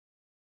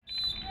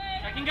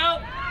Second go.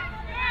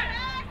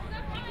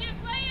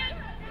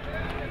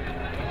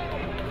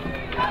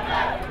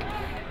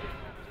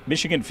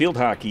 Michigan field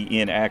hockey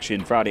in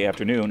action Friday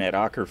afternoon at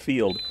Ocker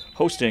Field,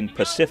 hosting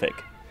Pacific.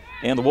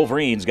 And the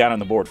Wolverines got on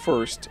the board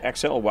first,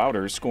 XL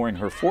Wouters scoring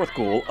her 4th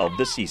goal of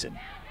the season.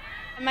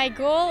 My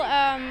goal,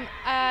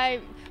 I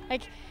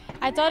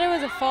thought it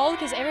was a foul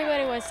because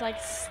everybody was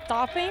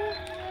stopping,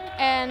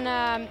 and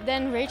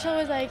then Rachel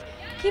was like,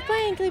 keep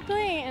playing,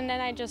 and then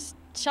I just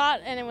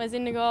shot and it was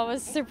in the goal. I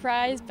was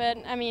surprised, but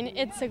I mean,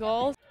 it's a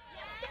goal.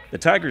 The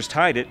Tigers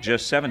tied it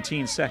just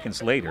 17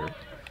 seconds later.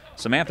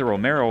 Samantha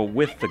Romero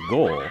with the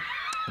goal,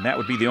 and that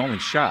would be the only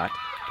shot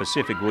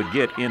Pacific would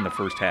get in the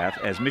first half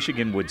as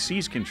Michigan would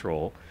seize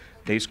control.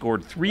 They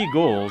scored 3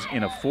 goals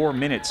in a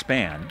 4-minute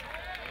span.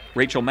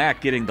 Rachel Mack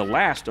getting the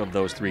last of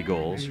those 3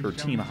 goals, her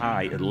team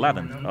high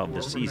 11th of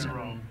the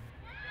season.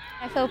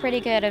 I feel pretty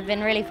good. I've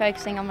been really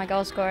focusing on my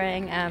goal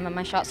scoring and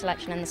my shot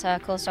selection in the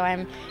circle, so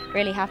I'm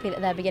really happy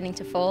that they're beginning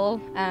to fall.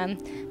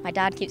 My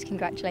dad keeps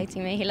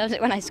congratulating me. He loves it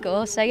when I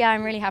score. So yeah,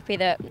 I'm really happy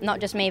that not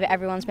just me, but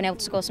everyone's been able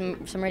to score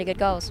some really good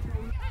goals.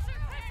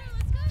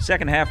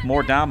 Second half,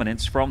 more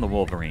dominance from the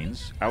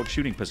Wolverines,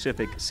 outshooting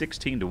Pacific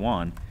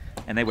 16-1,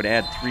 and they would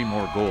add 3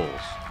 more goals.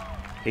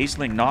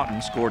 Aisling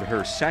Naughton scored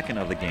her 2nd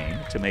of the game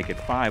to make it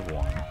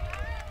 5-1.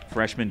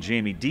 Freshman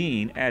Jamie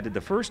Dean added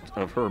the first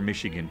of her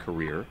Michigan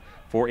career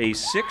for a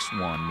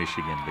 6-1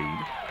 Michigan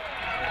lead.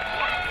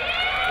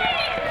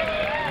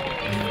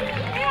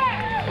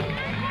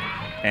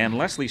 And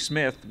Leslie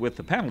Smith with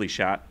the penalty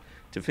shot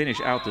to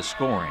finish out the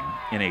scoring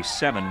in a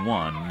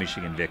 7-1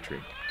 Michigan victory.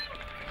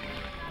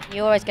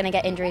 You're always going to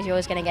get injuries, you're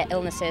always going to get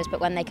illnesses, but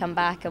when they come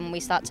back and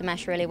we start to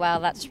mesh really well,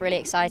 that's really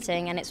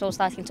exciting, and it's all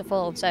starting to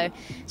fall. So,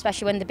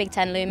 especially when the Big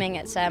Ten looming,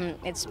 it's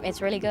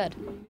really good.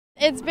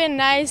 It's been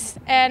nice,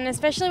 and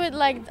especially with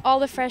all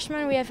the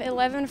freshmen. We have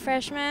 11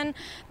 freshmen.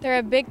 They're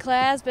a big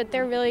class, but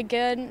they're really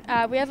good.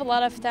 We have a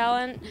lot of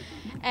talent,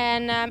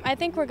 and I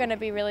think we're going to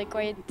be really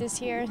great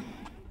this year.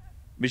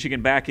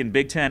 Michigan back in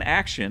Big Ten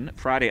action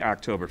Friday,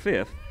 October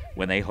 5th,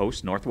 when they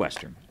host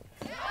Northwestern.